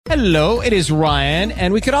Hello, it is Ryan,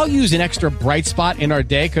 and we could all use an extra bright spot in our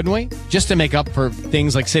day, couldn't we? Just to make up for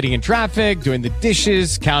things like sitting in traffic, doing the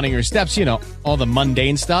dishes, counting your steps, you know, all the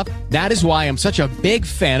mundane stuff. That is why I'm such a big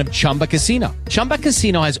fan of Chumba Casino. Chumba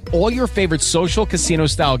Casino has all your favorite social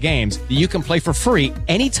casino-style games that you can play for free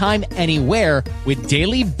anytime, anywhere with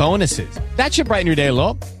daily bonuses. That should brighten your day a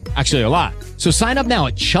little. Actually, a lot. So sign up now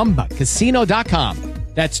at ChumbaCasino.com.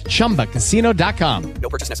 That's ChumbaCasino.com. No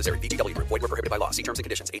purchase necessary. VGW Group. Void where prohibited by law. See terms and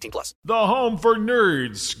conditions. 18+. The home for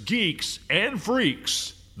nerds, geeks, and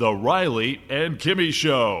freaks. The Riley and Kimmy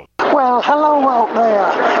Show. Well, hello out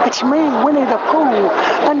there. It's me, Winnie the Pooh.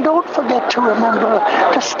 And don't forget to remember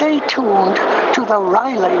to stay tuned to the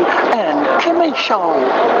Riley and Kimmy Show.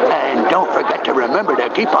 And don't forget to remember to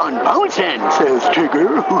keep on bouncing, says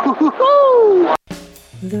Tigger.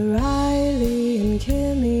 The Riley and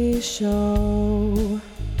Kimmy Show.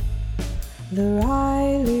 The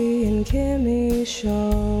Riley and Kimmy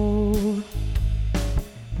Show.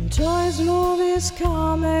 Toys, movies,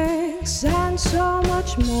 comics, and so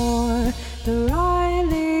much more. The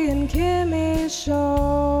Riley and Kimmy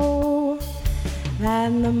Show.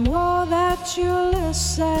 And the more that you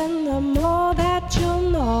listen, the more that you'll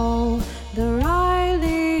know. The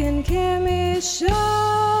Riley and Kimmy Show.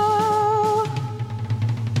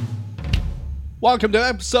 Welcome to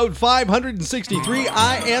episode 563.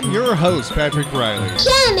 I am your host, Patrick Riley.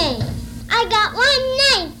 Kimmy! I got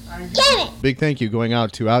one name! Kimmy! Big thank you going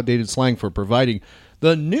out to Outdated Slang for providing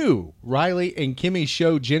the new Riley and Kimmy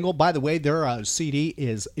Show jingle. By the way, their CD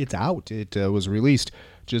it's out. It was released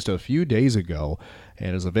just a few days ago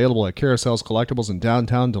and is available at Carousel's Collectibles in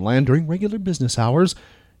downtown DeLand during regular business hours.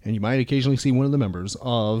 And you might occasionally see one of the members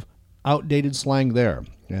of Outdated Slang there.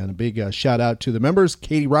 And a big shout out to the members,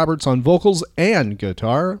 Katie Roberts on vocals and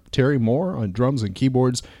guitar, Terry Moore on drums and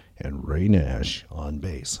keyboards, and Ray Nash on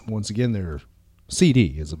bass. Once again, their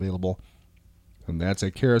CD is available, and that's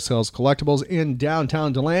at Carousel's Collectibles in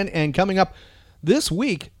downtown DeLand. And coming up this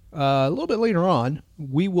week, a little bit later on,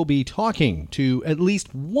 we will be talking to at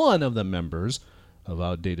least one of the members of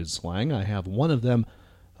Outdated Slang. I have one of them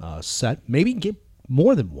set. Maybe get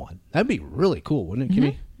more than one. That'd be really cool, wouldn't it,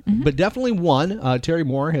 Kimmy? Mm-hmm. But definitely one. Terry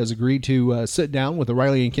Moore has agreed to sit down with the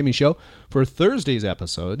Riley and Kimmy Show for Thursday's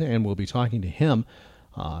episode, and we'll be talking to him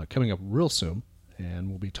coming up real soon. And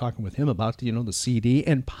we'll be talking with him about the CD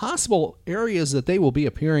and possible areas that they will be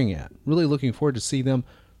appearing at. Really looking forward to see them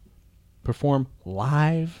perform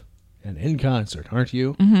live and in concert, aren't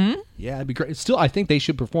you? Mm-hmm. Yeah, it'd be great. Still, I think they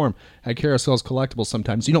should perform at Carousel's Collectibles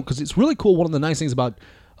sometimes. Because it's really cool. One of the nice things about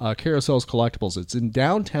Carousel's Collectibles, it's in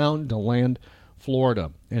downtown DeLand, Florida.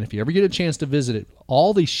 And if you ever get a chance to visit it,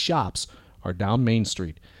 all these shops are down Main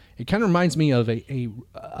Street. It kind of reminds me of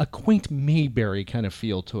a quaint Mayberry kind of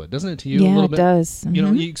feel to it, doesn't it to you? Yeah, a little bit? It does.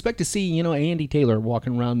 Mm-hmm. You expect to see, Andy Taylor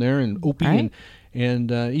walking around there and Opie right.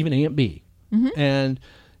 and even Aunt Bee. Mm-hmm. And,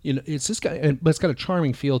 it's this guy, but it's got a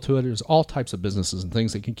charming feel to it. There's all types of businesses and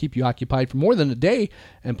things that can keep you occupied for more than a day,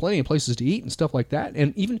 and plenty of places to eat and stuff like that.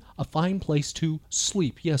 And even a fine place to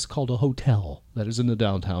sleep. Yes, called a hotel that is in the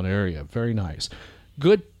downtown area. Very nice.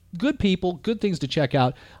 Good people, good things to check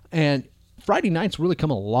out. And Friday nights really come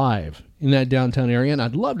alive in that downtown area, and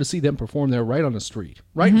I'd love to see them perform there right on the street,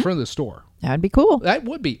 right in front of the store. That'd be cool. That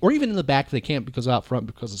would be. Or even in the back if they can't, because out front,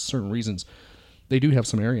 because of certain reasons, they do have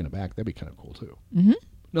some area in the back. That'd be kind of cool, too. Mm-hmm.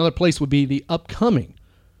 Another place would be the upcoming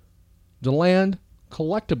DeLand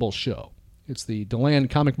Collectible Show. It's the DeLand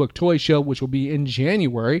Comic Book Toy Show, which will be in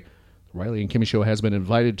January. The Riley and Kimmy Show has been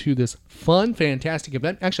invited to this fun, fantastic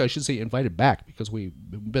event. Actually, I should say invited back because we've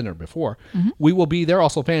been there before. Mm-hmm. We will be there.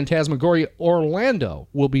 Also, Phantasmagoria Orlando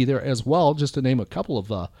will be there as well, just to name a couple of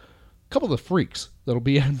the freaks that'll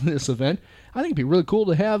be at this event. I think it'd be really cool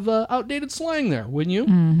to have Outdated Slang there, wouldn't you?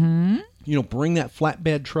 Mm-hmm. Bring that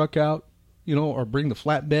flatbed truck out, or bring the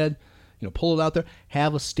flatbed, pull it out there,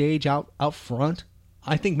 have a stage out front.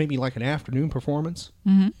 I think maybe like an afternoon performance.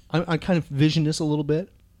 Mm-hmm. I kind of vision this a little bit.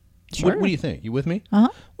 Sure. What do you think? You with me? Uh-huh.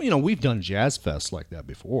 Well, we've done jazz fests like that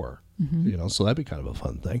before, so that'd be kind of a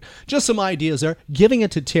fun thing. Just some ideas there. Giving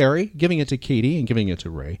it to Terry, giving it to Katie, and giving it to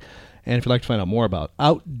Ray. And if you'd like to find out more about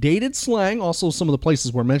Outdated Slang, also some of the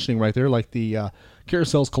places we're mentioning right there, like the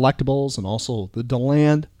Carousel's Collectibles and also the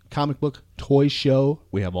DeLand Comic Book Toy Show,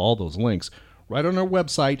 we have all those links right on our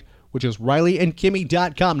website, which is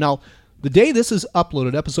RileyandKimmy.com. Now, the day this is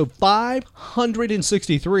uploaded, episode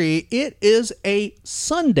 563, it is a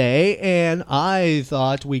Sunday, and I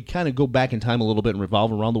thought we'd kind of go back in time a little bit and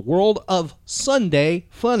revolve around the world of Sunday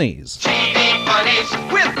Funnies. TV Funnies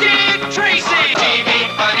with Dick Tracy. TV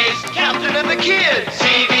Funnies, Captain and the Kids.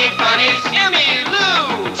 TV Funnies, Emmy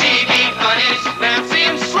Lou. TV Funnies, Nancy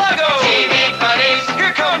and Sluggo. TV Funnies,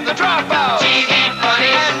 here comes Bob the Dropout, TV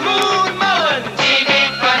Funnies, and Moon Mullins, TV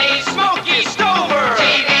Funnies, Smokey Stover,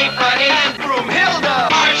 TV Funnies, and Broomhilda.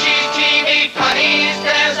 Archie's TV Funnies,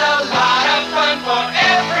 there's a lot of fun for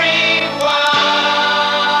everyone.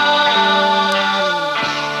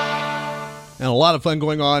 And a lot of fun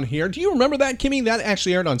going on here. Do you remember that, Kimmy? That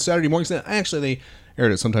actually aired on Saturday mornings. Actually, they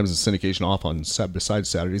aired it sometimes in syndication off on besides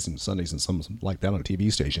Saturdays and Sundays and some like that on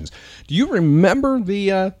TV stations. Do you remember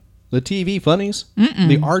the TV funnies?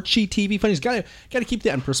 The Archie TV funnies? Got to keep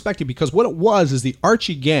that in perspective, because what it was is the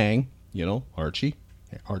Archie gang, you know, Archie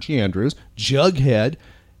Andrews, Jughead,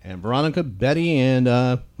 and Veronica, Betty, and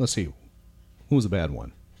let's see, who was the bad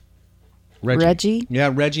one? Reggie.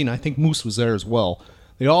 Yeah, Reggie, and I think Moose was there as well.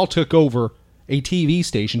 They all took over a TV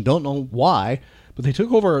station. Don't know why, but they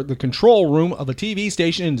took over the control room of a TV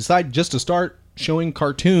station and decided just to start showing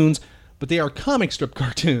cartoons, but they are comic strip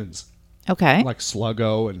cartoons. Okay. Like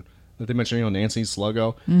Sluggo, and that they mentioned, you know, Nancy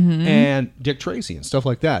Sluggo, and Dick Tracy and stuff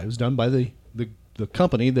like that. It was done by the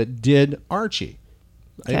company that did Archie.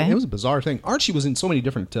 Okay. It was a bizarre thing. Archie was in so many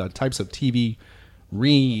different types of TV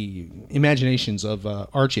reimaginations of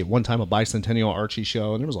Archie. At one time, a bicentennial Archie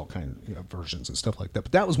show, and there was all kinds of versions and stuff like that.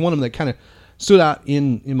 But that was one of them that kind of stood out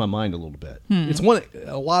in my mind a little bit. It's one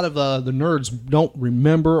a lot of the nerds don't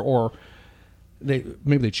remember, or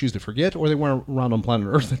maybe they choose to forget, or they weren't around on planet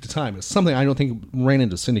Earth at the time. It's something I don't think ran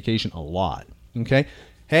into syndication a lot. Okay,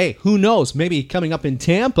 hey, who knows? Maybe coming up in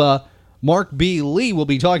Tampa, Mark B. Lee will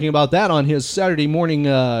be talking about that on his Saturday morning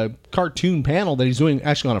cartoon panel that he's doing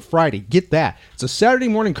actually on a Friday. Get that. It's a Saturday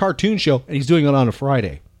morning cartoon show, and he's doing it on a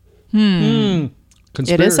Friday.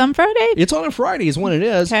 It is on Friday? It's on a Friday is when it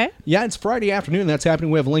is. Okay. Yeah, it's Friday afternoon. That's happening.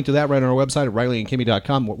 We have a link to that right on our website at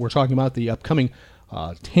RileyandKimmy.com. We're talking about the upcoming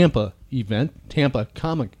Tampa event, Tampa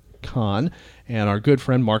Comic Con, and our good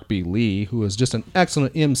friend Mark B. Lee, who is just an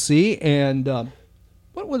excellent MC, and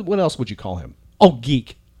what else would you call him? Oh,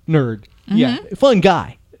 geek, nerd, yeah, fun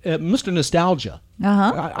guy, Mr. Nostalgia.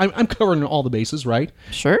 I'm covering all the bases, right?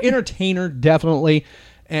 Sure. Entertainer, definitely,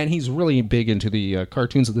 and he's really big into the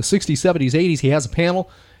cartoons of the 60s, 70s, 80s. He has a panel,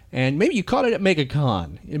 and maybe you caught it at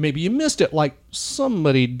MegaCon, and maybe you missed it like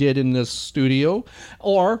somebody did in this studio,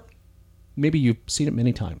 or maybe you've seen it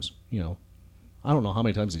many times. You know, I don't know how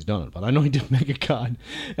many times he's done it, but I know he did MegaCon,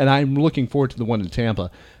 and I'm looking forward to the one in Tampa.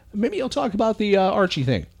 Maybe he'll talk about the Archie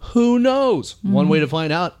thing. Who knows? One way to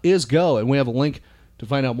find out is go, and we have a link to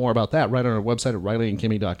find out more about that right on our website at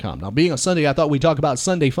RileyandKimmy.com. Now, being a Sunday, I thought we'd talk about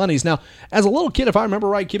Sunday Funnies. Now, as a little kid, if I remember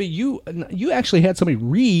right, Kimmy, you actually had somebody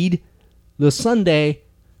read the Sunday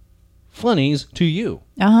Funnies to you.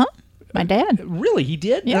 My dad. Really? He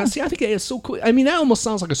did? Yeah. See, I think it's so cool. I mean, that almost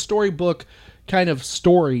sounds like a storybook kind of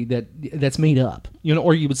story that's made up, you know,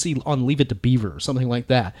 or you would see on Leave It to Beaver or something like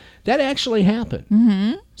that. That actually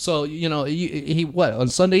happened. So, you know, he on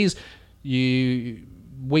Sundays, you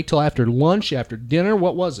wait till after lunch, after dinner.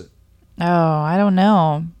 What was it? Oh, I don't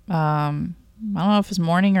know. I don't know if it was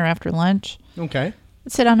morning or after lunch. Okay.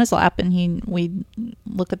 I'd sit on his lap and we'd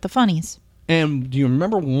look at the funnies. And do you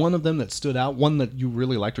remember one of them that stood out, one that you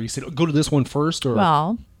really liked, or you said, go to this one first? Or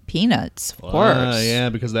Well, Peanuts, of course. Yeah,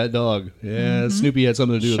 because that dog. Yeah, Snoopy had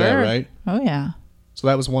something to do with that, right? Oh, yeah. So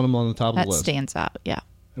that was one of them on the top of the list. That stands out, yeah.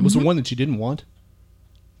 And was there one that you didn't want?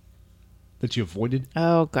 That you avoided?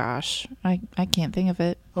 Oh, gosh. I can't think of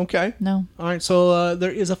it. Okay. No. All right, so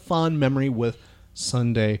there is a fond memory with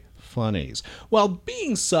Sunday Funnies. Well,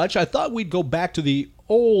 being such, I thought we'd go back to the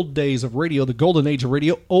old days of radio, the golden age of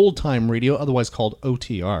radio, old-time radio, otherwise called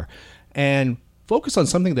OTR, and focus on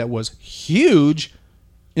something that was huge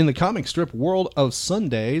in the comic strip world of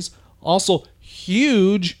Sundays, also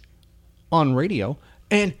huge on radio,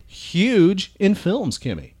 and huge in films,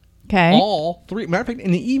 Kimmy. Okay. All three. Matter of fact,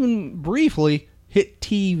 and even briefly hit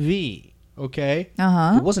TV, okay?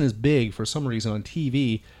 It wasn't as big for some reason on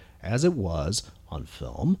TV as it was on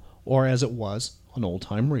film, or as it was on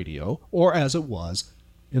old-time radio, or as it was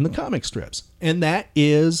in the comic strips. And that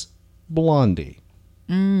is Blondie.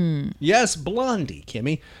 Yes, Blondie,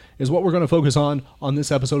 Kimmy, is what we're going to focus on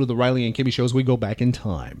this episode of the Riley and Kimmy Show as we go back in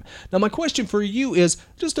time. Now, my question for you is,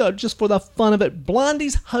 just for the fun of it,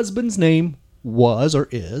 Blondie's husband's name was or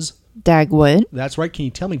is? Dagwood. That's right. Can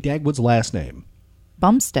you tell me Dagwood's last name?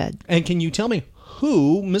 Bumstead. And can you tell me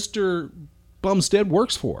who Mr. Bumstead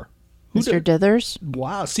works for? Mr. Dithers.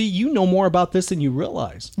 Wow. See, you know more about this than you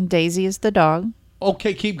realize. And Daisy is the dog.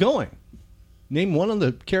 Okay, keep going. Name one of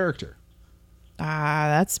the character.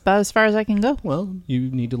 That's about as far as I can go. Well, you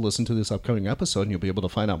need to listen to this upcoming episode and you'll be able to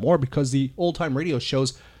find out more, because the old-time radio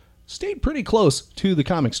shows stayed pretty close to the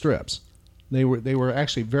comic strips. They were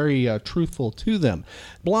actually very truthful to them.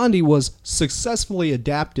 Blondie was successfully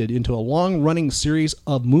adapted into a long-running series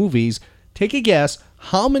of movies. Take a guess,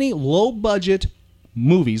 how many low-budget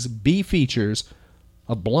movies, B features,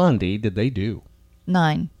 of Blondie did they do?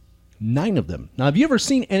 9. 9 of them. Now, have you ever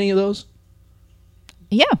seen any of those?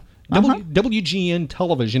 Yeah. WGN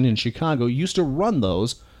Television in Chicago used to run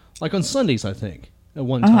those, like on Sundays, I think, at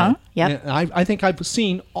one time. Yep. And I think I've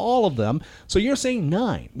seen all of them. So you're saying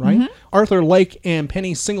 9, right? Arthur Lake and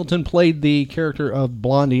Penny Singleton played the character of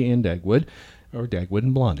Blondie and Dagwood, or Dagwood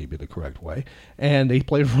and Blondie be the correct way. And they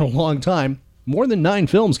played for a long time. More than 9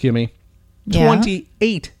 films, Kimmy. Yeah.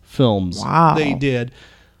 28 films they did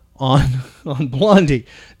on Blondie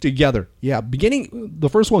together. Yeah, the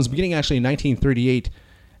first one's beginning actually in 1938,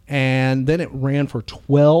 and then it ran for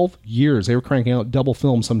 12 years. They were cranking out double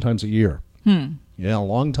films sometimes a year. Yeah, a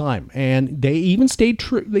long time. And they even stayed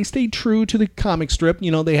true. They stayed true to the comic strip.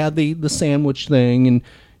 You know, they had the sandwich thing, and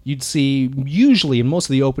you'd see, usually in most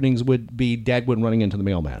of the openings, would be Dagwood running into the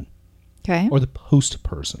mailman. Okay. Or the post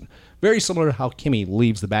person. Very similar to how Kimmy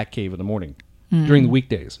leaves the Batcave in the morning during the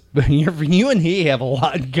weekdays. But you and he have a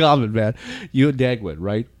lot in common, man. You and Dagwood,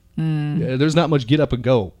 right? There's not much get up and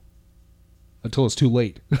go until it's too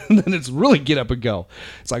late. Then it's really get up and go.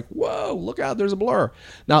 It's like, whoa, look out, there's a blur.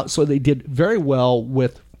 Now, so they did very well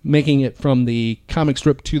with making it from the comic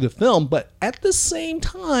strip to the film, but at the same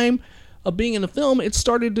time of being in the film, it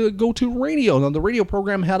started to go to radio. Now, the radio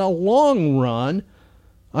program had a long run.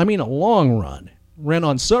 I mean, a long run. Ran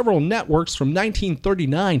on several networks from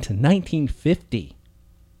 1939 to 1950.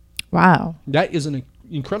 Wow. That is an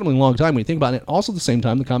incredibly long time when you think about it. Also, at the same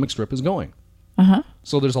time, the comic strip is going.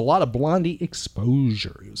 So there's a lot of Blondie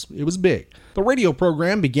exposure. It was big. The radio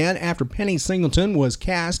program began after Penny Singleton was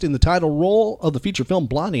cast in the title role of the feature film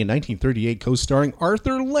Blondie in 1938, co-starring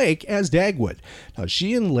Arthur Lake as Dagwood. Now,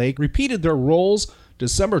 she and Lake repeated their roles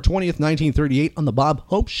December 20th, 1938 on the Bob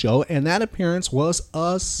Hope Show, and that appearance was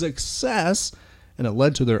a success, and it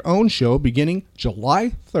led to their own show beginning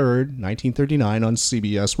July 3rd, 1939 on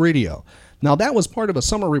CBS Radio. Now, that was part of a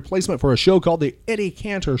summer replacement for a show called The Eddie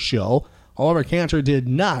Cantor Show. However, Cantor did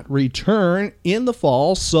not return in the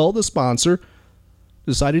fall, so the sponsor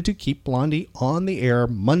decided to keep Blondie on the air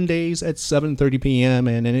Mondays at 7:30 p.m.,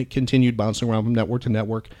 and then it continued bouncing around from network to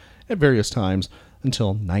network at various times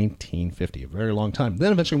until 1950, a very long time.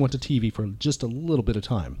 Then eventually went to TV for just a little bit of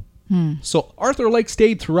time. So Arthur Lake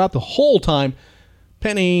stayed throughout the whole time.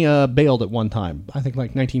 Penny bailed at one time, I think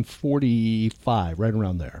like 1945, right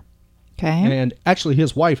around there. Okay. And actually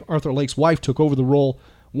his wife, Arthur Lake's wife, took over the role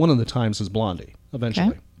one of the times as Blondie, eventually.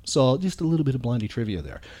 Okay. So just a little bit of Blondie trivia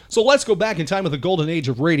there. So let's go back in time with the golden age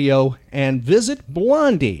of radio and visit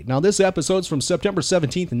Blondie. Now, this episode's from September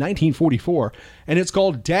 17th, 1944, and it's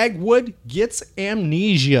called Dagwood Gets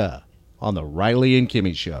Amnesia on the Riley and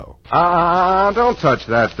Kimmy Show. Don't touch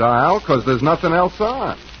that dial, because there's nothing else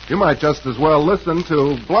on. You might just as well listen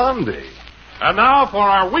to Blondie. And now for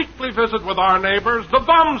our weekly visit with our neighbors, the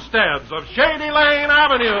Bumsteads of Shady Lane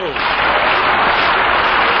Avenue.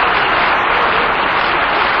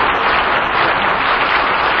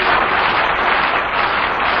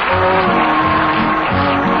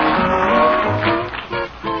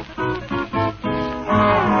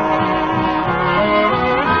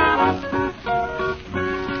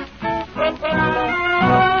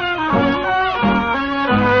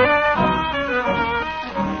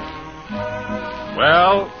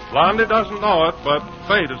 Blondie doesn't know it, but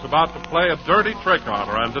fate is about to play a dirty trick on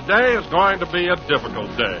her, and today is going to be a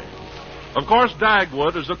difficult day. Of course,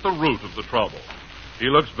 Dagwood is at the root of the trouble. He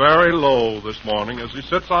looks very low this morning as he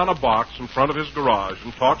sits on a box in front of his garage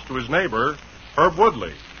and talks to his neighbor, Herb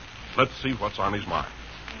Woodley. Let's see what's on his mind.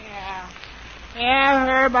 Yeah,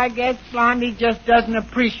 Herb, I guess Blondie just doesn't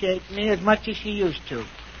appreciate me as much as she used to.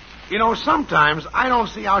 You know, sometimes I don't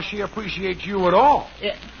see how she appreciates you at all.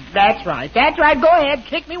 Yeah, that's right. That's right. Go ahead.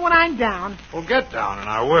 Kick me when I'm down. Well, get down, and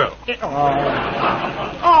I will.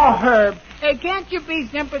 Oh, Herb. Hey, can't you be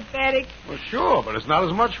sympathetic? Well, sure, but it's not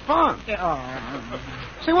as much fun.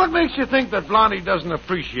 See, what makes you think that Blondie doesn't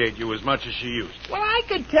appreciate you as much as she used to? Well, I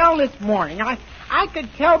could tell this morning. I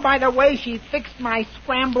could tell by the way she fixed my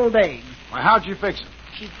scrambled eggs. Why, how'd you fix them?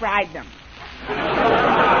 She fried them.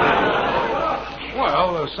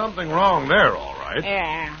 Well, there's something wrong there, all right.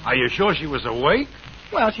 Yeah. Are you sure she was awake?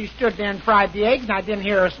 Well, she stood there and fried the eggs, and I didn't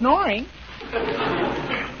hear her snoring.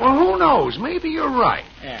 Well, who knows? Maybe you're right.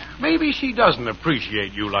 Yeah. Maybe she doesn't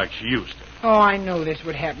appreciate you like she used to. Oh, I knew this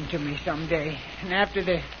would happen to me someday. And after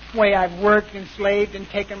the way I've worked and slaved and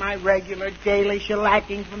taken my regular daily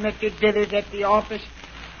shellacking from Mr. Dithers at the office,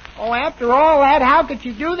 Oh, after all that, how could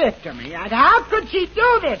she do this to me? How could she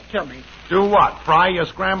do this to me? Do what? Fry your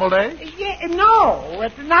scrambled eggs? Yeah, no,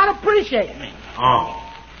 it's not appreciating me. Oh.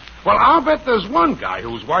 Well, I'll bet there's one guy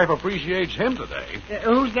whose wife appreciates him today.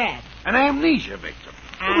 Who's that? An amnesia victim.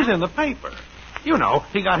 It was in the paper. You know,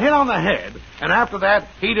 he got hit on the head, and after that,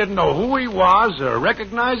 he didn't know who he was or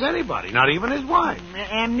recognize anybody, not even his wife.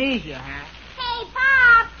 Amnesia, huh? Hey,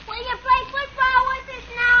 Pop, will you play football with us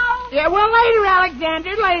now? Yeah, well, later,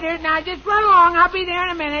 Alexander, later. Now, just run along. I'll be there in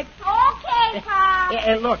a minute. Okay, Pop.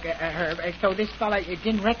 Look, Herb, so this fella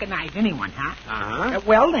didn't recognize anyone, huh? Uh-huh.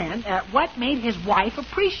 Well, then, what made his wife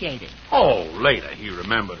appreciate it? Oh, later he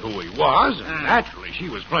remembered who he was, and naturally she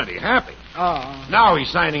was plenty happy. Oh. Now he's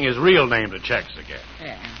signing his real name to checks again.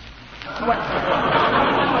 Yeah.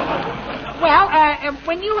 Well,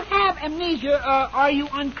 when you have amnesia, are you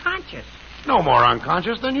unconscious? No more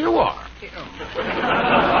unconscious than you are.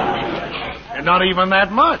 And not even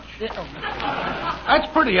that much. That's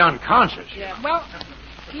pretty unconscious. Yeah, well,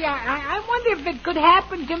 I wonder if it could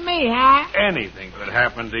happen to me, huh? Anything could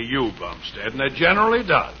happen to you, Bumstead, and it generally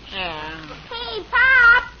does. Yeah. Hey,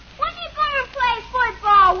 Pop, when you going to play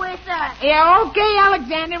football with us? Yeah, okay,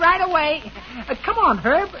 Alexander, right away. Come on,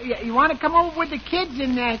 Herb. You want to come over with the kids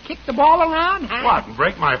and kick the ball around, huh? What, and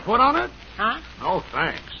break my foot on it? Huh? No,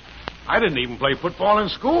 thanks. I didn't even play football in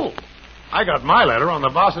school. I got my letter on the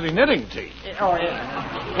varsity knitting team. Oh,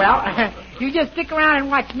 yeah. Well, you just stick around and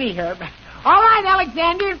watch me, Herb. All right,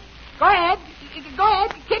 Alexander. Go ahead. Go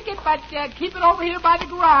ahead, kick it, but keep it over here by the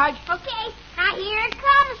garage. Okay, now here it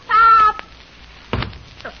comes, Pop.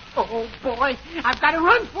 Oh, boy. I've got to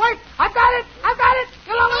run for it. I've got it.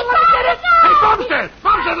 Come on, let me get it. Hey, Bumstead!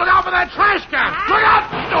 Bumstead, look out for that trash can! Look out!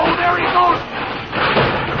 Oh, there he goes!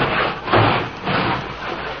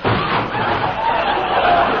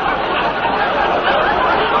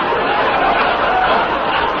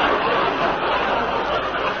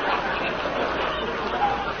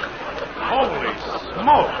 Holy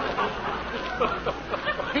smoke!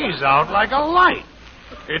 He's out like a light.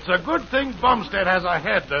 It's a good thing Bumstead has a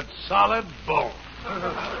head that's solid bone.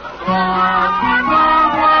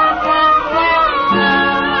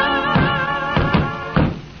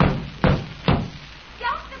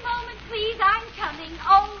 Just a moment, please. I'm coming.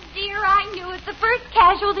 Oh, dear, I knew it. The first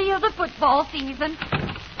casualty of the football season.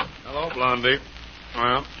 Hello, Blondie.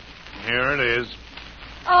 Well, here it is.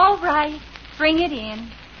 All right. Bring it in.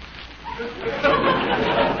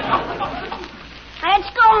 Let's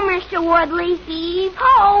go, Mr. Woodley.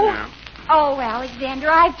 Heave-ho. Yeah. Oh,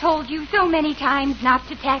 Alexander, I've told you so many times not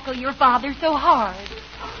to tackle your father so hard.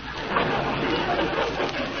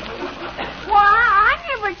 Why, I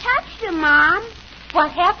never touched him, Mom.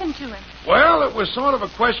 What happened to him? Well, it was sort of a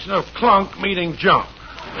question of clunk meeting junk.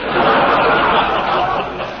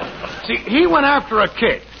 See, he went after a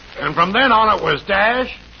kick, and from then on it was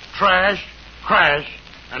dash, trash, crash,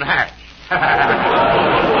 and hatch.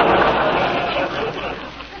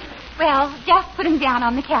 Well, just put him down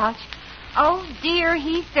on the couch. Oh, dear,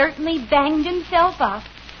 he certainly banged himself up.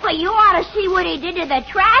 Well, you ought to see what he did to the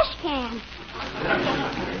trash can.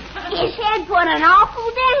 His head put an awful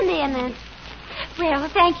dent in it. Well,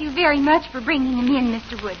 thank you very much for bringing him in,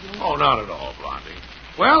 Mr. Woodley. Oh, not at all, Blondie.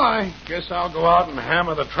 Well, I guess I'll go out and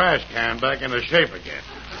hammer the trash can back into shape again.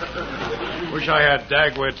 Wish I had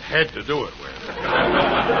Dagwood's head to do it with.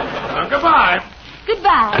 Now, goodbye.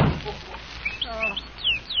 Goodbye.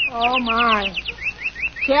 Oh, my.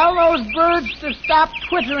 Tell those birds to stop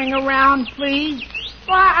twittering around, please.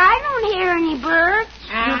 Why, I don't hear any birds.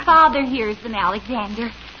 Your father hears them,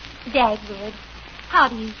 Alexander. Dagwood, how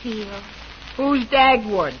do you feel? Who's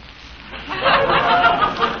Dagwood?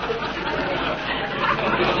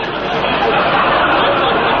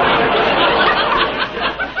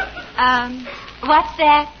 What's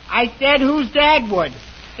that? I said, who's Dagwood?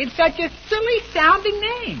 It's such a silly-sounding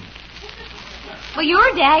name. Well,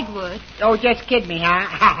 you're Dagwood. Oh, just kid me,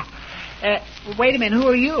 huh? Wait a minute, who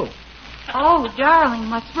are you? Oh, darling,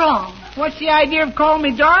 what's wrong? What's the idea of calling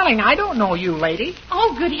me darling? I don't know you, lady.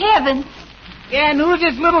 Oh, good heavens. Yeah, and who's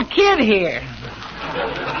this little kid here?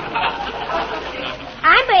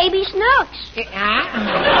 I'm Baby Snooks.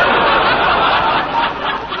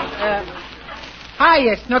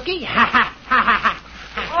 Hiya, Snooky.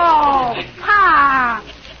 Oh, Pop.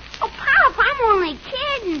 Oh, Pop, I'm only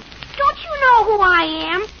kidding. Don't you know who I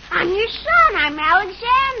am? I'm your son. I'm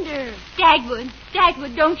Alexander.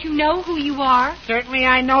 Dagwood, don't you know who you are? Certainly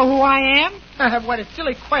I know who I am. What a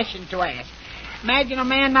silly question to ask. Imagine a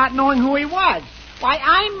man not knowing who he was. Why,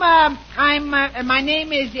 my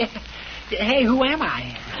name is, hey, who am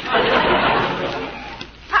I?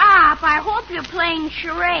 Pop, I hope you're playing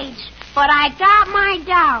charades. but I got my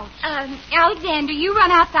doubts. Alexander, you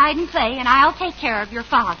run outside and play, and I'll take care of your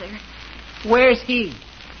father. Where's he?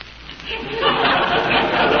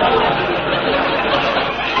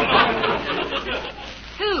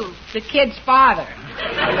 Who? The kid's father.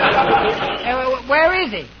 Where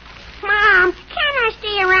is he? Mom, can I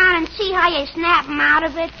stay around and see how you snap him out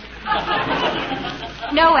of it?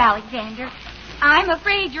 No, Alexander. I'm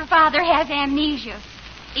afraid your father has amnesia.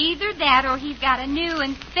 Either that or he's got a new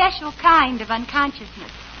and special kind of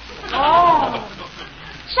unconsciousness. Oh.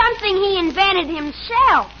 Something he invented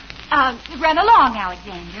himself. Run along,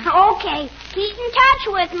 Alexander. Okay. Keep in touch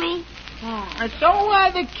with me. So,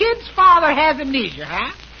 the kid's father has amnesia,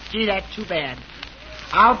 huh? Gee, that's too bad.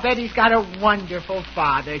 I'll bet he's got a wonderful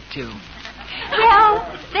father, too. Well,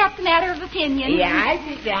 that's a matter of opinion. Yeah.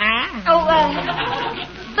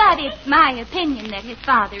 But it's my opinion that his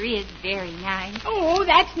father is very nice. Oh,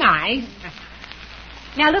 that's nice.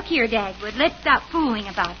 Now, look here, Dagwood. Let's stop fooling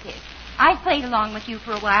about this. I've played along with you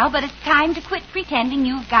for a while, but it's time to quit pretending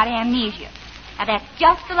you've got amnesia. Now, that's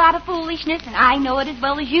just a lot of foolishness, and I know it as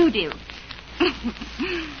well as you do.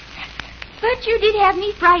 But you did have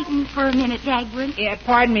me frightened for a minute, Dagwood. Yeah,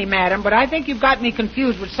 pardon me, madam, but I think you've got me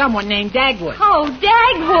confused with someone named Dagwood. Oh,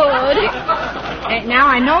 Dagwood! Now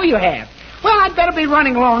I know you have. Well, I'd better be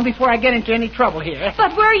running along before I get into any trouble here.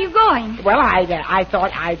 But where are you going? Well, I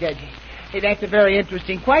thought that's a very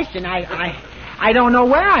interesting question. I don't know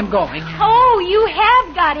where I'm going. Oh, you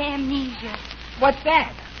have got amnesia. What's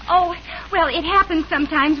that? Oh, well, it happens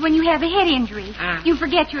sometimes when you have a head injury. You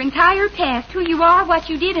forget your entire past, who you are, what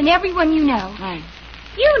you did, and everyone you know.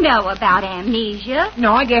 You know about amnesia.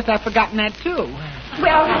 No, I guess I've forgotten that, too.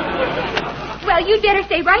 Well, you'd better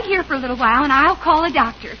stay right here for a little while, and I'll call a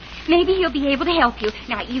doctor. Maybe he'll be able to help you.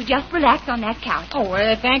 Now, you just relax on that couch. Oh,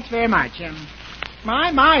 thanks very much.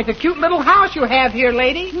 My, it's a cute little house you have here,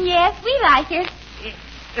 lady. Yes, we like it.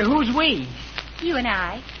 Who's we? You and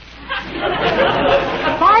I.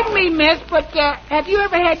 Pardon me, miss, but have you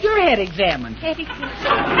ever had your head examined?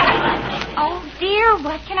 Oh, dear,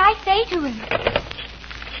 what can I say to him?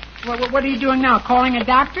 What are you doing now, calling a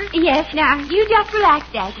doctor? Yes, now, you just relax,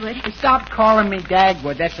 Dagwood. Stop calling me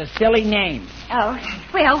Dagwood. That's a silly name. Oh,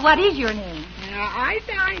 well, what is your name? I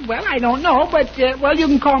don't know, but, you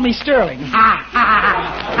can call me Sterling.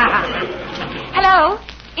 Hello?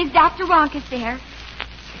 Is Dr. Wonkus there?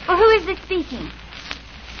 Well, who is this speaking?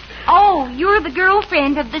 Oh, you're the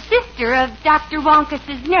girlfriend of the sister of Dr.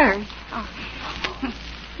 Wonkus's nurse. Oh.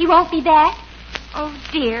 He won't be back? Oh,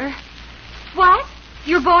 dear. What?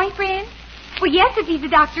 Your boyfriend? Well, yes, if he's a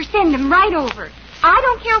doctor, send him right over. I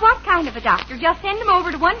don't care what kind of a doctor. Just send him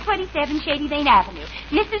over to 127 Shady Lane Avenue.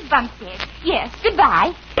 Mrs. Bumpstead. Yes,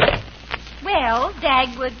 goodbye. Well,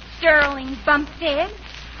 Dagwood, Sterling, Bumpstead,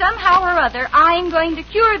 somehow or other, I'm going to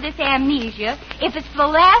cure this amnesia if it's the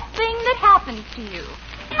last thing that happens to you.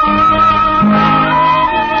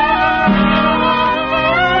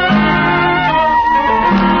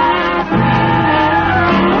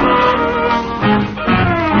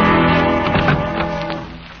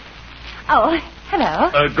 Oh, hello.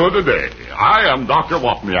 Good day. I am Dr.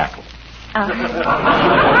 Wapniackle.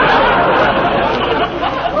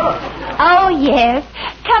 Oh, yes.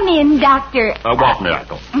 Come in, Doctor.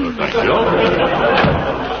 Wapniackle. Thank you.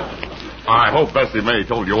 I hope Bessie May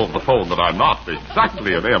told you over the phone that I'm not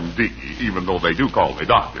exactly an M.D., even though they do call me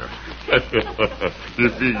doctor. You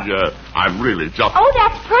see, I'm really just... Oh,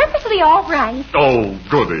 that's perfectly all right. Oh,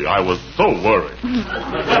 goody. I was so worried.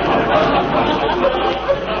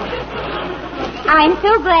 I'm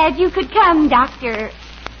so glad you could come, Doctor...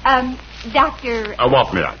 Doctor...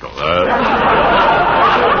 Wapniackle.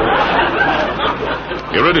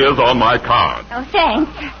 Here it is on my card. Oh,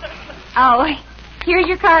 thanks. Oh, here's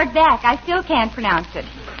your card back. I still can't pronounce it.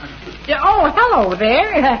 Oh, hello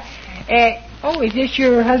there. Is this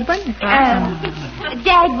your husband?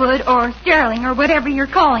 Dagwood or Sterling or whatever you're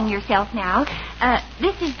calling yourself now.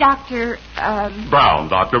 This is Dr. Brown,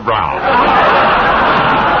 Dr. Brown.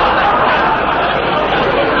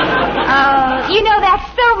 You know, that's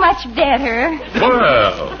so much better.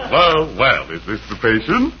 Well, is this the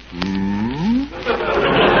patient?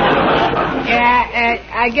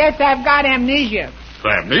 I guess I've got amnesia.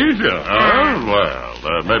 Amnesia?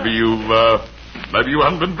 Maybe you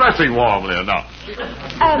haven't been dressing warmly enough.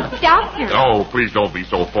 Doctor. Oh, please don't be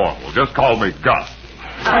so formal. Just call me Gus.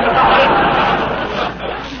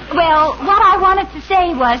 Well, what I wanted to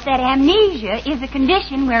say was that amnesia is a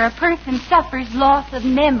condition where a person suffers loss of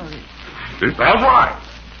memory. Is that right?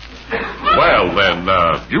 Well, then,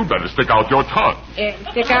 you better stick out your tongue.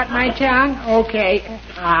 Stick out my tongue? Okay.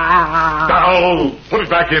 Oh, put it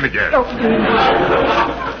back in again.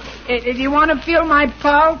 Do you want to feel my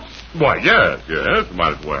pulse? Why, yes,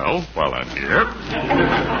 might as well, while I'm here.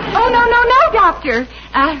 Oh, no, Doctor.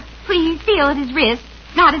 Please feel at his wrist,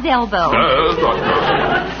 not his elbow. Doctor.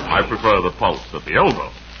 I prefer the pulse at the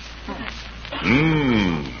elbow.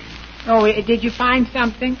 Oh, did you find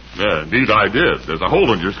something? Yeah, indeed I did. There's a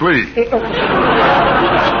hole in your sleeve.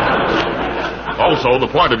 Also, the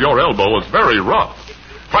point of your elbow is very rough.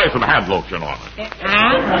 Try some hand lotion on it.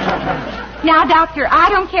 Now, Doctor, I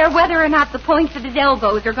don't care whether or not the points of his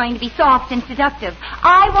elbows are going to be soft and seductive.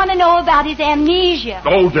 I want to know about his amnesia.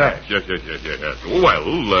 Oh, yes.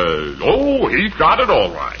 Well, he's got it all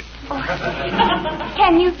right.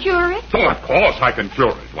 Can you cure it? Oh, of course I can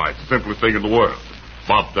cure it. Why, it's the simplest thing in the world.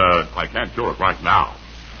 But I can't cure it right now.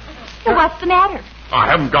 So what's the matter? I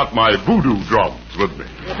haven't got my voodoo drums with me.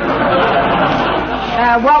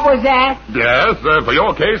 What was that? Yes, for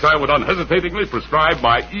your case, I would unhesitatingly prescribe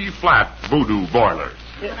my E-flat voodoo boilers.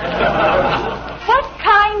 What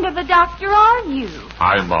kind of a doctor are you?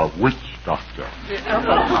 I'm a witch doctor.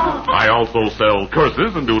 I also sell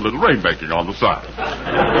curses and do a little rainmaking on the side.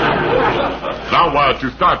 Now,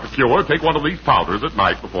 to start the cure, take one of these powders at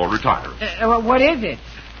night before retiring. What is it?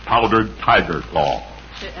 Powdered tiger claw.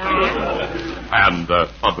 And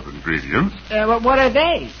other ingredients. What are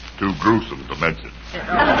they? Too gruesome to mention.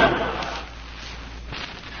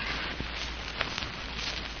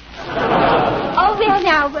 Oh, well,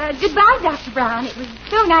 now, goodbye, Dr. Brown. It was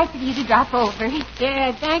so nice of you to drop over.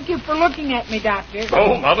 Yeah, thank you for looking at me, Doctor.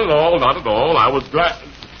 Oh, not at all. I was glad...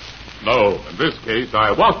 No, in this case,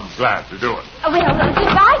 I wasn't glad to do it. Oh, well,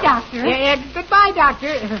 goodbye, Doctor. Yeah, goodbye,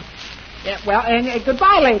 Doctor. Yeah, well, and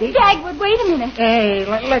goodbye, lady. Dagwood, wait a minute. Hey,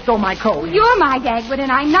 let go my coat. You're my Dagwood,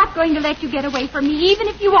 and I'm not going to let you get away from me, even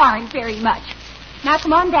if you aren't very much. Now,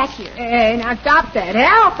 come on back here. Hey, now stop that.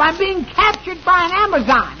 Help! I'm being captured by an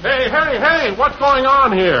Amazon. Hey, what's going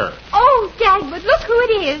on here? Oh, Dagwood, look who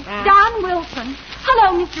it is. Don Wilson.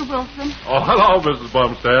 Hello, Mr. Wilson. Oh, hello, Mrs.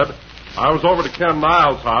 Bumstead. I was over to Ken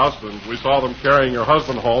Niles' house, and we saw them carrying your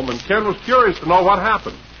husband home, and Ken was curious to know what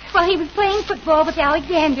happened. Well, he was playing football with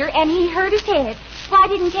Alexander, and he hurt his head. Why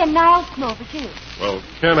didn't Ken Niles come over, too? Well,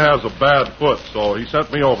 Ken has a bad foot, so he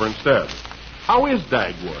sent me over instead. How is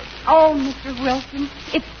Dagwood? Oh, Mr. Wilson,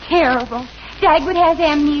 it's terrible. Dagwood has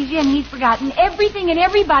amnesia, and he's forgotten everything and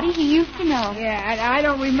everybody he used to know. Yeah, I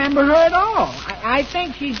don't remember her at all. I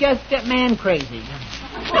think she's just man crazy.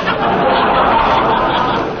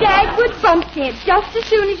 Dagwood Bumstead, just as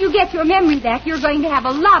soon as you get your memory back, you're going to have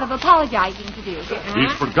a lot of apologizing to do.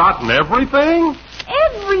 He's forgotten everything?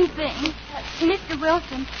 Everything. Mr.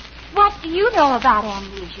 Wilson, what do you know about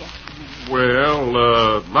amnesia? Well,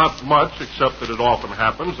 not much, except that it often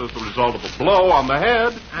happens as the result of a blow on the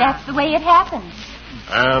head. That's the way it happens.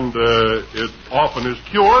 And it often is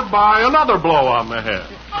cured by another blow on the head.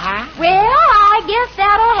 Well, I guess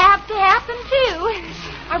that'll have to happen, too.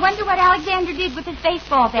 I wonder what Alexander did with his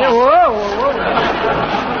baseball bat. Whoa.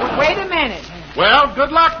 Wait a minute. Well,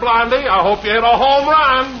 good luck, Blondie. I hope you hit a home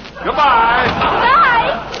run. Goodbye.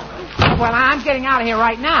 Bye. Well, I'm getting out of here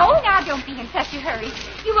right now. Oh, now don't be in such a hurry.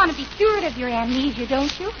 You want to be cured of your amnesia,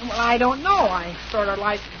 don't you? Well, I don't know. I sort of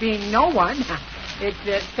like being no one.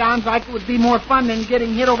 It sounds like it would be more fun than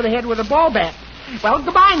getting hit over the head with a ball bat. Well,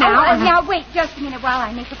 goodbye now. Now, wait just a minute while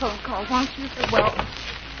I make a phone call, won't you? Well,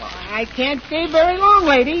 I can't stay very long,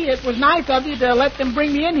 lady. It was nice of you to let them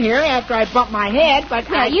bring me in here after I bumped my head, but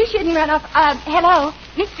Well, you shouldn't run off. Hello,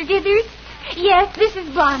 Mr. Dithers? Yes, this is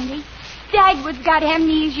Blondie. Dagwood's got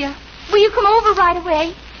amnesia. Will you come over right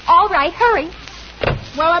away? All right, hurry.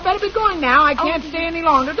 Well, I better be going now. I can't stay any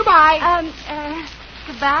longer. Goodbye.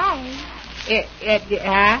 Goodbye.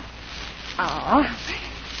 Oh,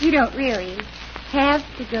 you don't really have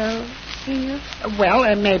to go, do you?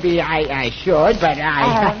 Well, maybe I should, but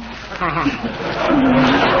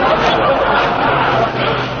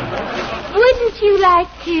Wouldn't you like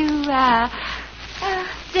to,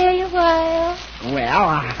 stay a while?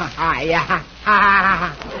 Well,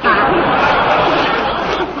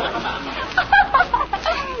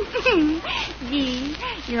 Gee,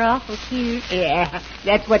 you're awful cute. Yeah,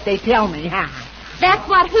 that's what they tell me. That's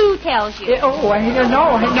what who tells you? No one.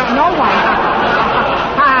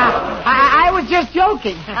 I was just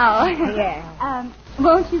joking. Oh. Yeah.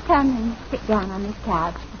 Won't you come and sit down on this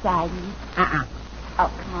couch beside me? Oh,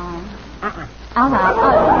 come on. All right.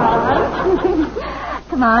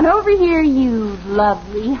 Come on over here, you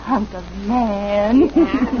lovely hunk of man.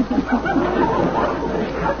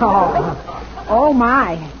 Oh,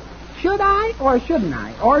 my. Should I or shouldn't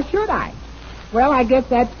I? Or should I? Well, I guess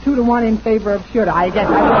that's 2-1 in favor of should I.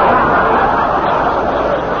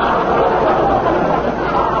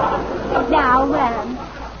 Now,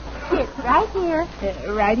 Right here.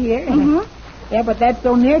 Right here? Mm-hmm. Yeah, but that's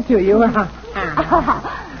so near to you.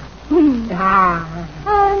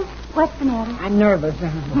 What's the matter? I'm nervous.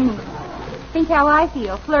 Think how I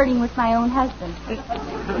feel, flirting with my own husband.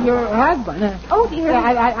 Your husband? Oh, dear.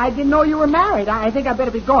 I didn't know you were married. I think I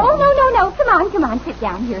better be going. Oh, no. Come on. Sit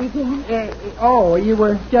down here again. You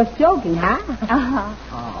were just joking, huh? Uh-huh.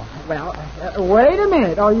 Oh, well, wait a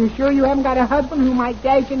minute. Are you sure you haven't got a husband who might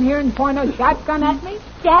dash in here and point a shotgun at me?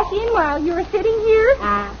 Dash in while you're sitting here?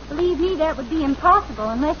 Believe me, that would be impossible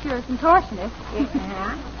unless you're a contortionist.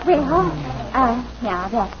 Well, now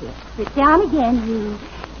that's it. Sit down again,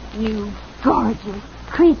 you gorgeous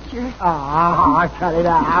creature. Oh, cut it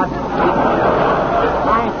out.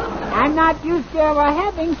 I'm not used to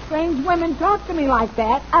having strange women talk to me like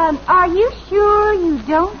that. Are you sure you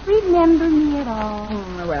don't remember me at all?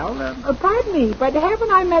 Pardon me, but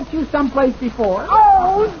haven't I met you someplace before?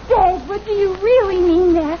 Oh, Dagwood, do you really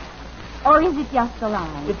mean that? Or is it just a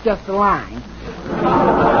line? It's just a line.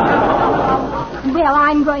 Well,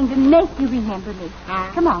 I'm going to make you remember me.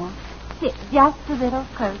 Come on. Sit just a little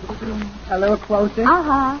closer to me. A little closer?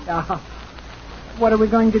 Uh-huh. What are we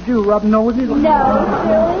going to do, rub noses?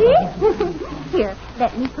 No, silly. Here,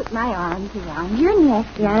 let me put my arms around your neck.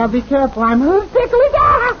 Yeah, now be careful. I'm ticklish.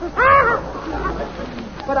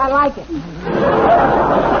 But I like it.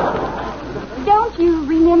 Don't you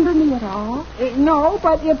remember me at all? No,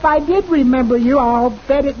 but if I did remember you, I'll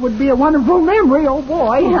bet it would be a wonderful memory, oh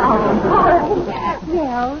boy.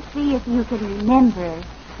 Well, see if you can remember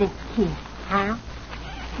this kiss. Huh?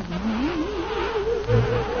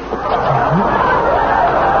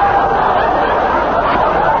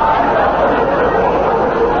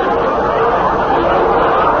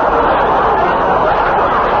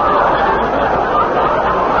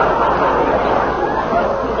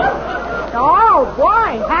 Oh,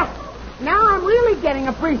 boy. Now I'm really getting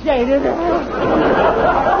appreciated. Let's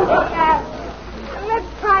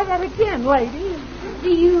try that again, lady. Do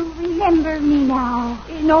you remember me now?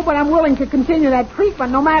 No, but I'm willing to continue that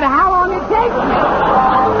treatment no matter how long it takes me.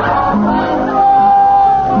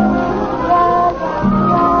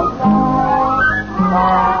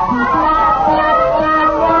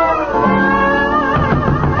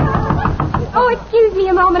 Oh, excuse me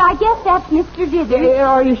a moment. I guess that's Mr. Dithers.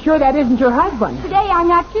 Are you sure that isn't your husband? Today I'm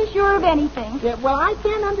not too sure of anything. Well, I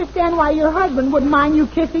can't understand why your husband wouldn't mind you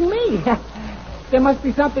kissing me. There must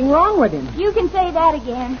be something wrong with him. You can say that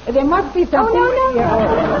again. There must be something... Oh, no.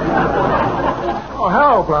 Oh,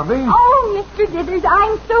 hello, Blondie. Oh, Mr. Dithers,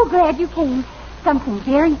 I'm so glad you came. Something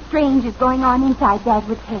very strange is going on inside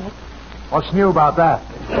Dagwood's head. What's new about that?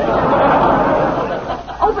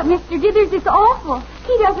 Oh, but Mr. Dithers, it's awful.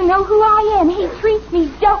 He doesn't know who I am. He treats me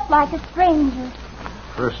just like a stranger.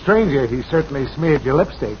 For a stranger, he certainly smeared your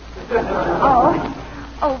lipstick.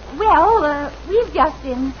 Oh, well, we've just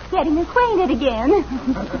been getting acquainted again.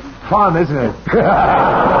 Fun, isn't it?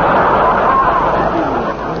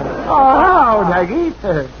 Oh, hello, Daggy.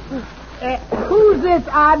 Who's this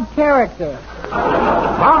odd character?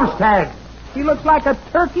 Momstad. He looks like a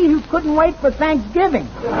turkey who couldn't wait for Thanksgiving.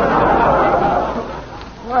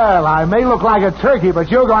 Well, I may look like a turkey,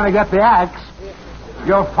 but you're going to get the axe.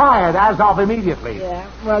 You're fired as of immediately. Yeah,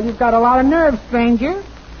 well, you've got a lot of nerve, stranger.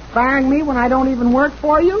 Firing me when I don't even work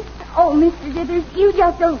for you? Oh, Mr. Dithers, you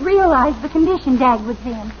just don't realize the condition Dagwood's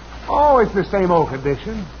in. Oh, it's the same old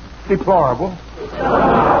condition. Deplorable.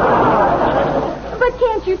 But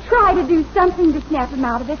can't you try to do something to snap him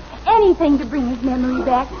out of it? Anything to bring his memory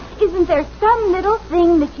back? Isn't there some little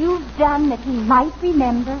thing that you've done that he might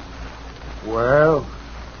remember? Well,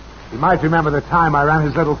 he might remember the time I ran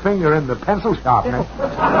his little finger in the pencil sharpener.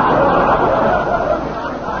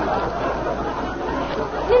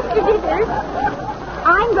 Mr. Dithers,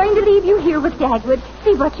 I'm going to leave you here with Dagwood.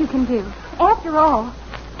 See what you can do. After all,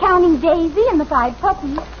 counting Daisy and the 5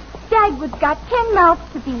 puppies, Dagwood's got 10 mouths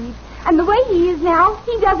to feed. And the way he is now,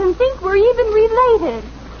 he doesn't think we're even related.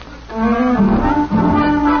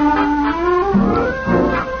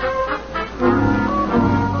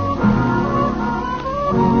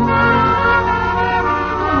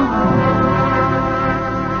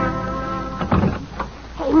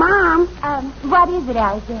 Hey, Mom. What is it,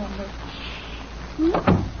 Alexander?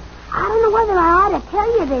 I don't know whether I ought to tell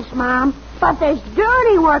you this, Mom, but there's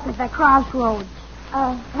dirty work at the crossroads.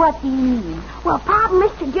 What do you mean? Well, Pop and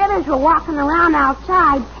Mr. Jitters were walking around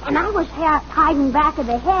outside, and I was hiding back of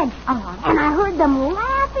the hedge. And I heard them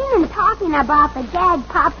laughing and talking about the gag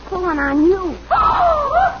Pop's pulling on you.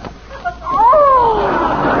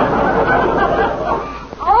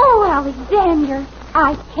 Oh, Alexander,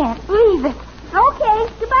 I can't believe it. Okay,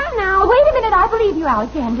 goodbye now. Wait a minute, I believe you,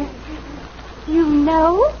 Alexander. You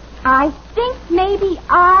know I think maybe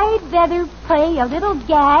I'd better play a little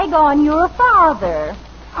gag on your father.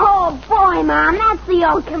 Oh, boy, Mom, that's the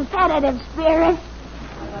old competitive spirit.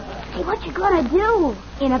 Hey, what you gonna do?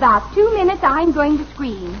 In about 2 minutes, I'm going to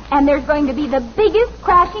scream. And there's going to be the biggest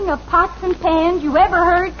crashing of pots and pans you ever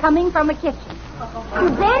heard coming from a kitchen.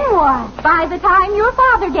 And then what? By the time your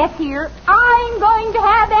father gets here, I'm going to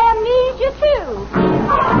have amnesia, too.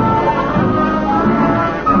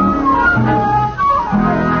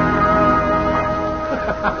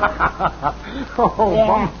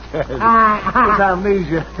 Bumphead. This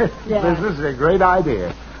amnesia business is a great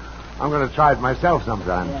idea. I'm going to try it myself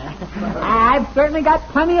sometime. I've certainly got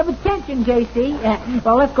plenty of attention, J.C.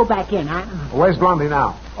 Well, let's go back in, huh? Where's Blondie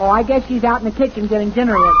now? Oh, I guess she's out in the kitchen getting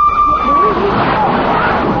dinner.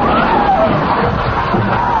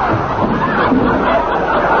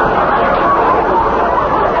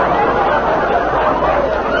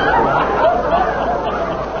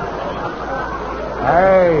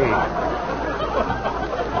 Hey.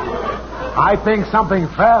 I think something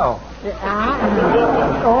fell.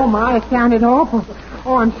 Oh, my, it sounded awful.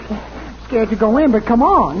 Oh, I'm scared to go in, but come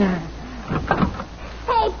on.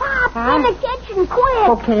 Hey, Pop, in the kitchen, quick.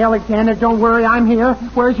 Okay, Alexander, don't worry, I'm here.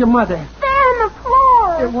 Where's your mother? There on the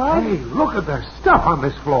floor. What? Hey, look at the stuff on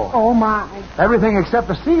this floor. Oh, my. Everything except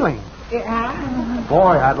the ceiling.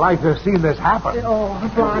 Boy, I'd like to have seen this happen.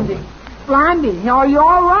 Oh, Blondie. Blondie, are you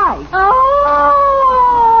all right?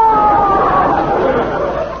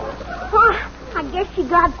 I guess she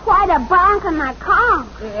got quite a bonk on my car.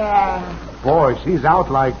 Boy, she's out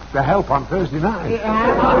like the help on Thursday night.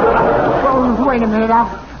 Oh, wait a minute.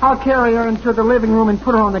 I'll carry her into the living room and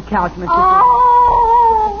put her on the couch, Mr.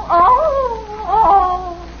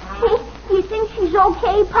 You think she's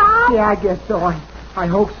okay, Pop? Yeah, I guess so. I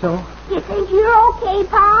hope so. You think you're okay,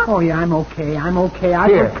 Pop? Oh, yeah, I'm okay. I've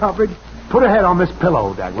Here. recovered. Put her head on this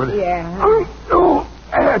pillow, Dagwood. Yeah.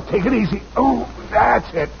 Take it easy. Oh,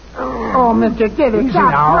 that's it. Oh, Mr. Diddy, Easy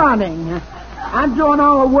stop now. running. I'm doing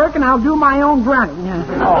all the work, and I'll do my own grunting.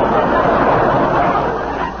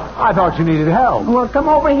 I thought you needed help. Well, come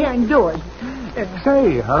over here and do it.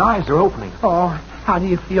 Say, her eyes are opening. Oh, how do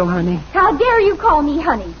you feel, honey? How dare you call me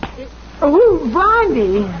honey? Oh,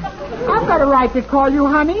 Blondie. I've got a right to call you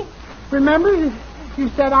honey. Remember, you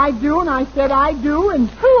said I do, and I said I do, and...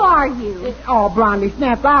 Who are you? Oh, Blondie,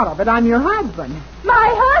 snap out of it. I'm your husband.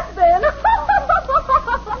 My husband?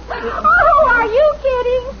 Oh, are you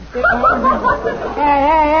kidding?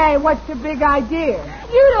 Hey, what's the big idea?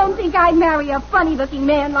 You don't think I'd marry a funny-looking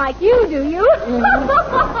man like you, do you?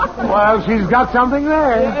 Well, she's got something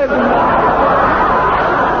there.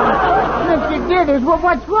 Mr. Dithers,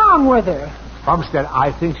 what's wrong with her? Bumstead,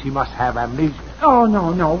 I think she must have amnesia. Oh,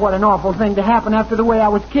 no. What an awful thing to happen after the way I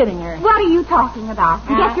was kidding her. What are you talking about?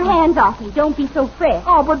 Get your hands off me. Don't be so fresh.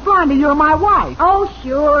 Oh, but Blondie, you're my wife. Oh,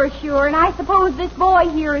 sure. And I suppose this boy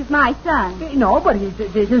here is my son. No, but he's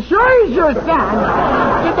sure he's your son.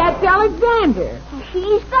 That's Alexander.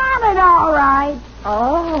 He sounded all right.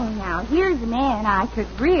 Oh, now here's a man I could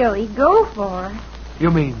really go for. You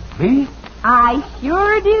mean me? I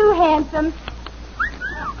sure do, handsome.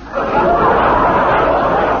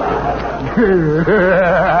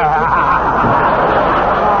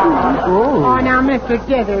 Oh, now, Mr.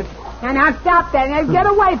 Dithers. Now, stop that. Now, get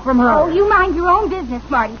away from her. Oh, you mind your own business,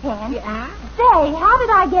 Smarty Pants. Yeah? Say, how did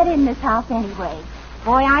I get in this house anyway?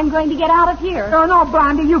 Boy, I'm going to get out of here. No,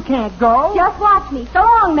 Blondie, you can't go. Just watch me. So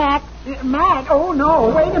long, Max. Matt? Oh, no.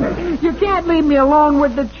 Wait a minute. You can't leave me alone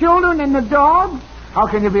with the children and the dogs. How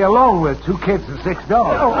can you be alone with 2 kids and 6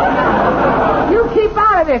 dogs? Oh. You keep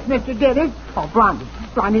out of this, Mr. Dithers. Oh, Blondie,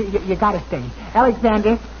 you gotta stay.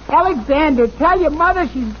 Alexander, tell your mother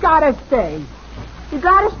she's gotta stay. You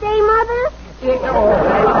gotta stay, Mother?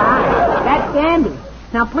 That's Andy.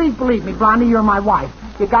 Now, please believe me, Blondie, you're my wife.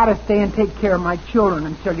 You gotta stay and take care of my children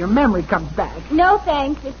until your memory comes back. No,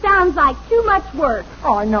 thanks. It sounds like too much work.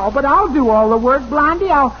 Oh, no, but I'll do all the work,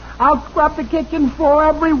 Blondie. I'll scrub the kitchen floor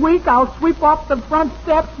every week. I'll sweep off the front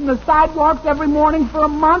steps and the sidewalks every morning for a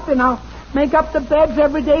month, and I'll make up the beds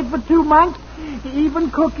every day for 2 months.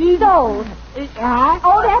 Even cookies. Oh,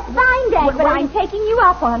 that's fine, Dad, but I'm taking you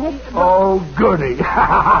up on it. Oh, goody.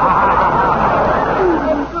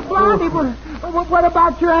 Blondie, what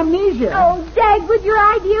about your amnesia? Oh, Dagwood, your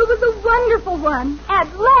idea was a wonderful one. At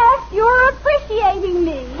last, you're appreciating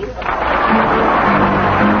me.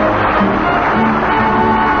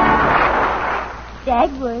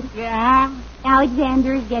 Dagwood. Yeah?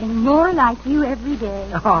 Alexander is getting more like you every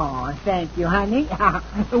day. Oh, thank you, honey.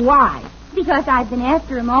 Why? Because I've been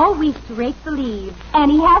after him all week to rake the leaves, and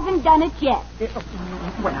he hasn't done it yet.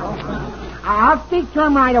 Well, I'll speak to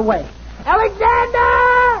him right away.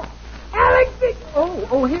 Alexander!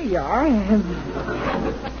 Oh, here you are.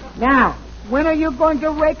 Now, when are you going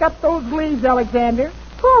to rake up those leaves, Alexander?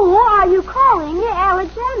 Who are you calling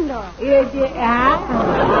Alexander?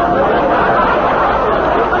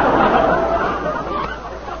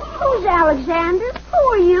 Who's Alexander? Who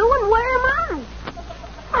are you and where am I?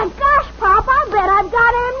 My gosh, Pop, I bet I've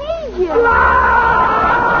got amnesia.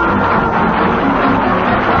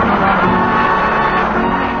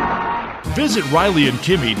 Visit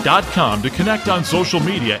RileyandKimmy.com to connect on social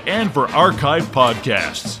media and for archived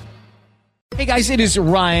podcasts. Hey guys, it is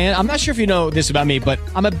Ryan. I'm not sure if you know this about me, but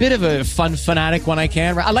I'm a bit of a fun fanatic when I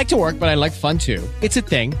can. I like to work, but I like fun too. It's a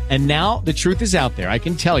thing. And now the truth is out there. I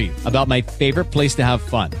can tell you about my favorite place to have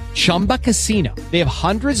fun. Chumba Casino. They have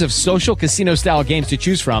hundreds of social casino style games to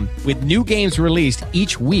choose from with new games released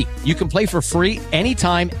each week. You can play for free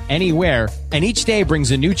anytime, anywhere. And each day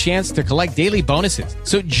brings a new chance to collect daily bonuses.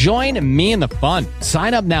 So join me in the fun.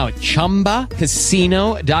 Sign up now at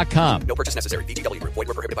ChumbaCasino.com. No purchase necessary. VGW Group. Void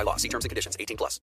where prohibited by law. See terms and conditions. 18+.